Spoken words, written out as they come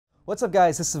What's up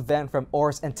guys, this is Van from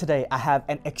AORUS, and today I have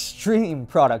an extreme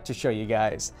product to show you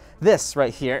guys. This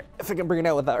right here, if I can bring it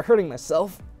out without hurting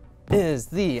myself, is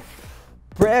the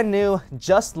brand new,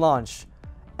 just launched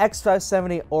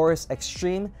X570 AORUS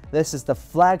XTREME. This is the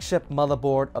flagship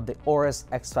motherboard of the AORUS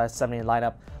X570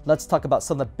 lineup. Let's talk about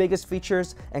some of the biggest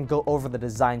features and go over the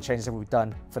design changes that we've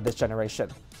done for this generation.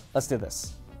 Let's do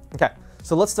this. Okay,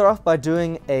 so let's start off by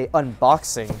doing a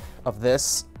unboxing of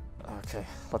this. Okay,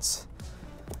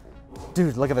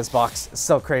 Dude, look at this box. It's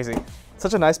so crazy.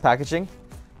 Such a nice packaging.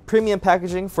 Premium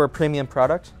packaging for a premium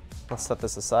product. Let's set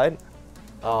this aside.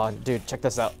 Oh, dude, check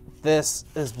this out. This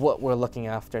is what we're looking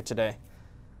after today.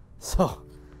 So,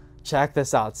 check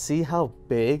this out. See how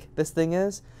big this thing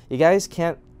is? You guys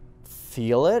can't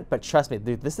feel it, but trust me,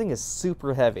 dude, this thing is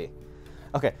super heavy.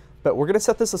 Okay, but we're gonna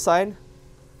set this aside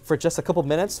for just a couple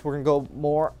minutes. We're gonna go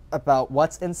more about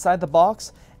what's inside the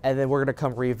box, and then we're gonna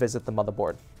come revisit the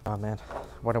motherboard. Oh man,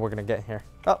 what are we gonna get here?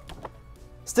 Oh,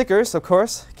 stickers, of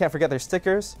course. Can't forget their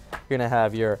stickers. You're gonna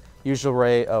have your usual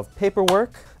array of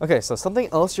paperwork. Okay, so something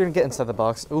else you're gonna get inside the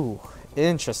box. Ooh,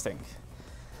 interesting.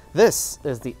 This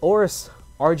is the AORUS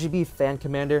RGB fan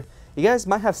commander. You guys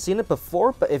might have seen it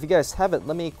before, but if you guys haven't,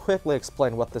 let me quickly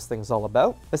explain what this thing's all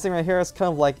about. This thing right here is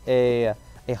kind of like a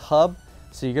hub.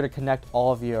 So you're gonna connect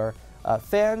all of your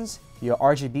fans, your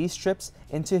RGB strips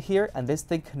into here, and this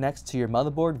thing connects to your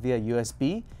motherboard via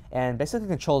USB and basically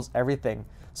controls everything.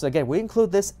 So again, we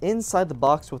include this inside the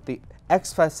box with the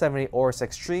X570 AORUS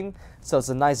XTREME, so it's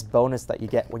a nice bonus that you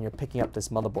get when you're picking up this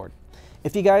motherboard.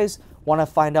 If you guys want to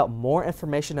find out more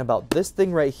information about this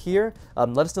thing right here,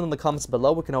 let us know in the comments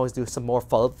below. We can always do some more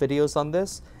follow-up videos on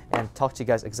this and talk to you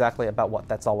guys exactly about what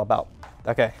that's all about.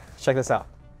 Okay, check this out.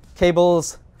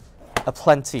 Cables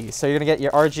aplenty. So you're gonna get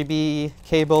your RGB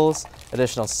cables,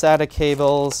 additional SATA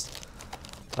cables,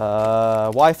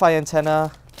 Wi-Fi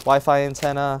antenna,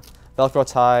 Velcro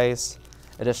ties,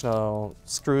 additional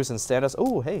screws and standoffs.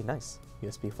 Oh, hey, nice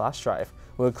USB flash drive.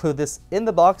 We'll include this in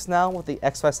the box now with the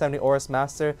X570 AORUS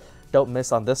Master. Don't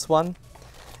miss on this one.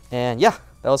 And yeah,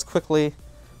 that was quickly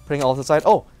putting all this aside.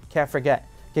 Oh, can't forget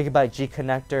Gigabyte G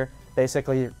connector.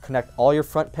 Basically, you connect all your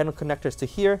front panel connectors to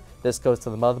here. This goes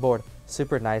to the motherboard.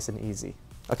 Super nice and easy.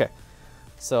 Okay,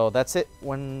 so that's it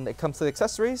when it comes to the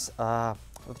accessories. The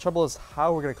trouble is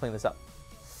how we're gonna clean this up.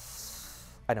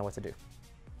 I know what to do.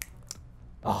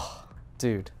 Oh,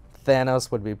 dude, Thanos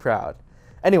would be proud.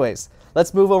 Anyways,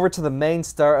 let's move over to the main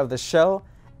star of the show,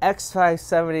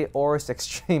 X570 AORUS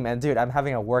XTREME. And dude, I'm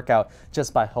having a workout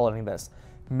just by holding this.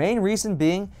 Main reason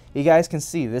being, you guys can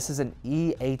see this is an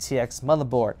eATX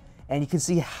motherboard, and you can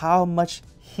see how much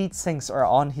heat sinks are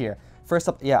on here. First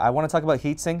up, yeah, I want to talk about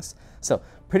heat sinks. So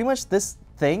pretty much this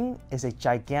thing is a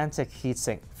gigantic heat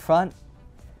sink, front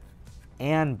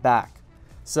and back.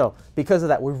 So because of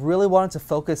that, we really wanted to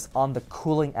focus on the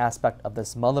cooling aspect of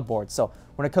this motherboard. So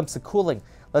when it comes to cooling,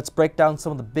 let's break down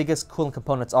some of the biggest cooling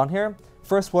components on here.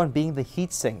 First one being the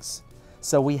heat sinks.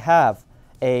 So we have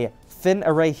a thin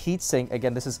array heatsink.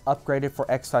 Again, this is upgraded for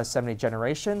X570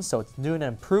 generation, so it's new and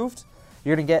improved.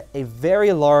 You're gonna get a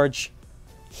very large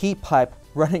heat pipe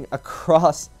running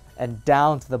across and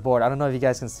down to the board. I don't know if you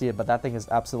guys can see it, but that thing is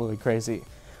absolutely crazy.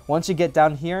 Once you get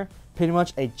down here, pretty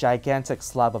much a gigantic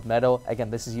slab of metal. Again,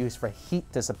 this is used for heat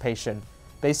dissipation.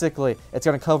 Basically, it's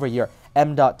gonna cover your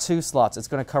M.2 slots. It's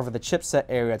gonna cover the chipset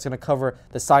area. It's gonna cover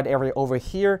the side area over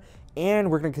here,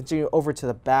 and we're gonna continue over to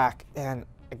the back. And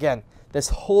again, this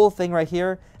whole thing right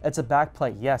here, it's a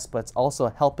backplate, yes, but it's also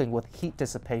helping with heat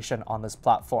dissipation on this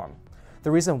platform.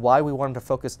 The reason why we wanted to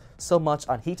focus so much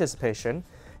on heat dissipation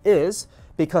is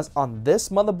because on this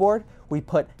motherboard, we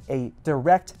put a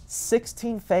direct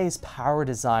 16-phase power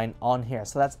design on here.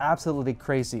 So that's absolutely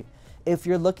crazy. If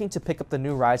you're looking to pick up the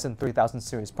new Ryzen 3000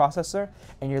 series processor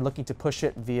and you're looking to push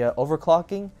it via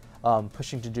overclocking,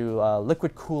 pushing to do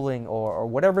liquid cooling or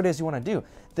whatever it is you want to do,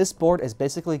 this board is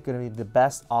basically going to be the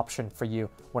best option for you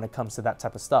when it comes to that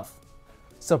type of stuff.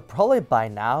 So probably by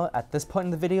now, at this point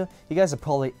in the video, you guys are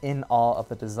probably in awe of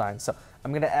the design. So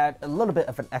I'm going to add a little bit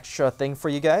of an extra thing for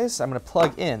you guys. I'm going to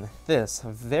plug in this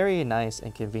very nice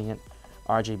and convenient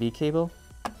RGB cable.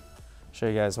 Show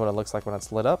you guys what it looks like when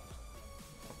it's lit up.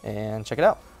 And check it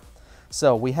out.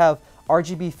 So we have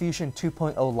RGB Fusion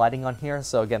 2.0 lighting on here.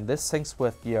 So again, this syncs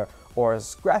with your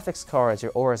AORUS graphics cards,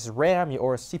 your AORUS RAM, your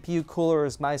AORUS CPU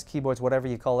coolers, mice, keyboards, whatever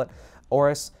you call it.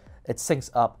 AORUS, it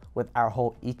syncs up with our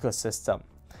whole ecosystem.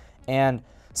 And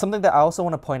something that I also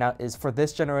want to point out is for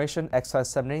this generation,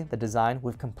 X570, the design,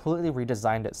 we've completely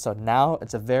redesigned it. So now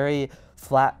it's a very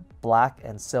flat black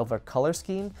and silver color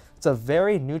scheme. It's a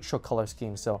very neutral color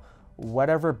scheme. So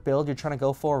whatever build you're trying to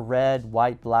go for, red,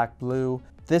 white, black, blue,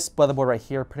 this motherboard right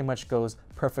here pretty much goes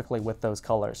perfectly with those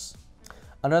colors.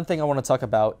 Another thing I want to talk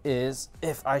about is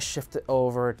if I shift it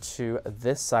over to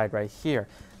this side right here.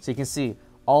 So you can see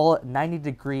all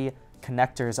 90-degree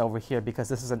connectors over here because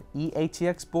this is an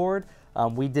eATX board.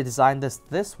 We designed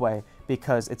this way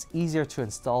because it's easier to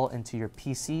install into your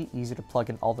PC, easier to plug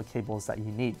in all the cables that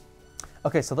you need.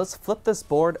 Okay, so let's flip this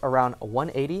board around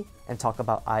 180 and talk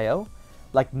about I/O.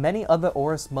 Like many other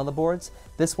Aorus motherboards,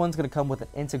 this one's going to come with an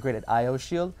integrated I/O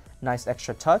shield, nice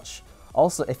extra touch.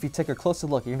 Also, if you take a closer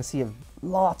look, you're going to see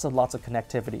lots of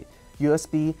connectivity.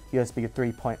 USB, USB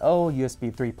 3.0,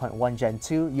 USB 3.1 Gen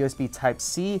 2, USB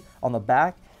Type-C on the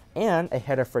back, and a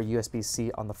header for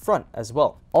USB-C on the front as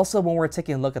well. Also, when we're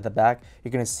taking a look at the back,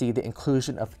 you're going to see the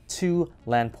inclusion of 2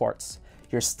 LAN ports.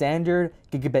 Your standard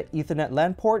gigabit Ethernet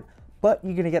LAN port, but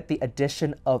you're going to get the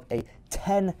addition of a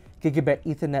 10 gigabit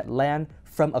Ethernet LAN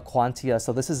from Aquantia.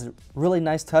 So this is a really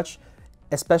nice touch,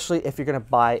 especially if you're going to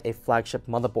buy a flagship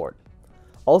motherboard.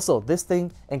 Also, this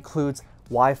thing includes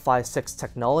Wi-Fi 6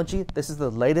 technology. This is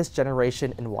the latest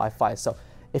generation in Wi-Fi. So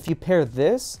if you pair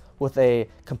this with a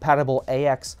compatible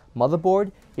AX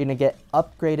motherboard, you're going to get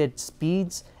upgraded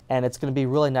speeds, and it's going to be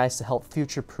really nice to help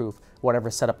future-proof whatever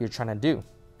setup you're trying to do.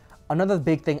 Another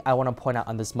big thing I want to point out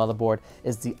on this motherboard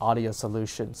is the audio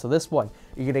solution. So this one,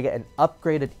 you're going to get an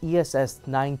upgraded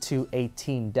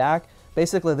ESS9218 DAC.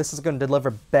 Basically, this is going to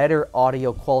deliver better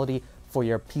audio quality for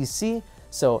your PC.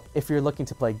 So if you're looking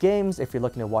to play games, if you're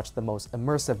looking to watch the most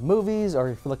immersive movies, or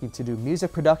if you're looking to do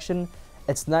music production,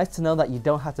 it's nice to know that you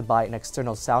don't have to buy an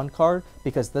external sound card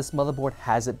because this motherboard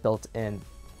has it built in.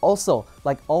 Also,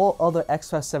 like all other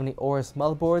X570 AORUS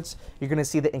motherboards, you're going to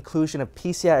see the inclusion of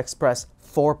PCI Express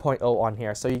 4.0 on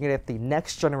here. So you're going to get the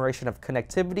next generation of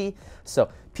connectivity. So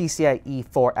PCIe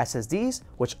 4 SSDs,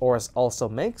 which AORUS also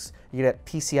makes. You get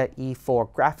PCIe 4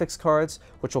 graphics cards,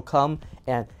 which will come,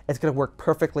 and it's going to work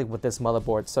perfectly with this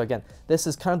motherboard. So again, this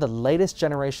is kind of the latest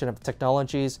generation of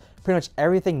technologies. Pretty much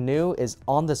everything new is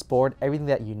on this board. Everything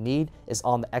that you need is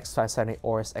on the X570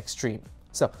 AORUS XTREME.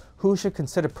 So who should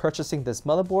consider purchasing this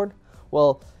motherboard?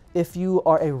 Well, if you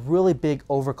are a really big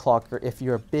overclocker, if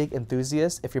you're a big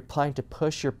enthusiast, if you're planning to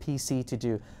push your PC to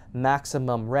do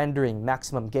maximum rendering,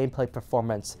 maximum gameplay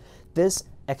performance, this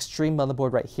Extreme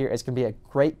motherboard right here is going to be a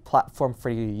great platform for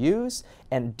you to use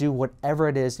and do whatever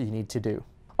it is you need to do.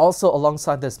 Also,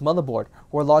 alongside this motherboard,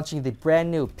 we're launching the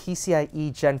brand new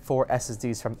PCIe Gen 4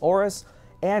 SSDs from AORUS,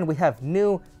 and we have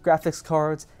new graphics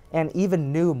cards and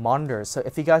even new monitors. So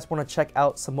if you guys want to check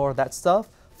out some more of that stuff,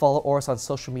 follow AORUS on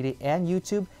social media and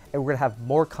YouTube, and we're going to have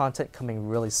more content coming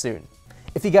really soon.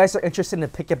 If you guys are interested in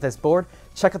picking up this board,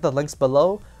 check out the links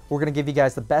below. We're going to give you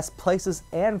guys the best places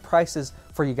and prices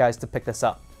for you guys to pick this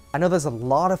up. I know there's a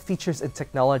lot of features and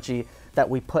technology that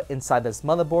we put inside this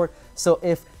motherboard, so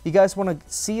if you guys want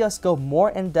to see us go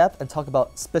more in depth and talk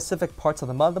about specific parts of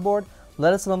the motherboard,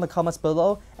 let us know in the comments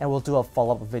below and we'll do a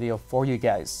follow-up video for you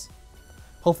guys.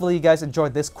 Hopefully you guys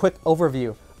enjoyed this quick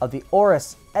overview of the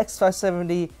AORUS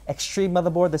X570 Extreme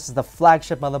motherboard. This is the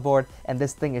flagship motherboard, and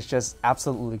this thing is just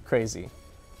absolutely crazy.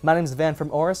 My name is Van from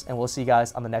AORUS, and we'll see you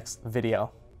guys on the next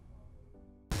video.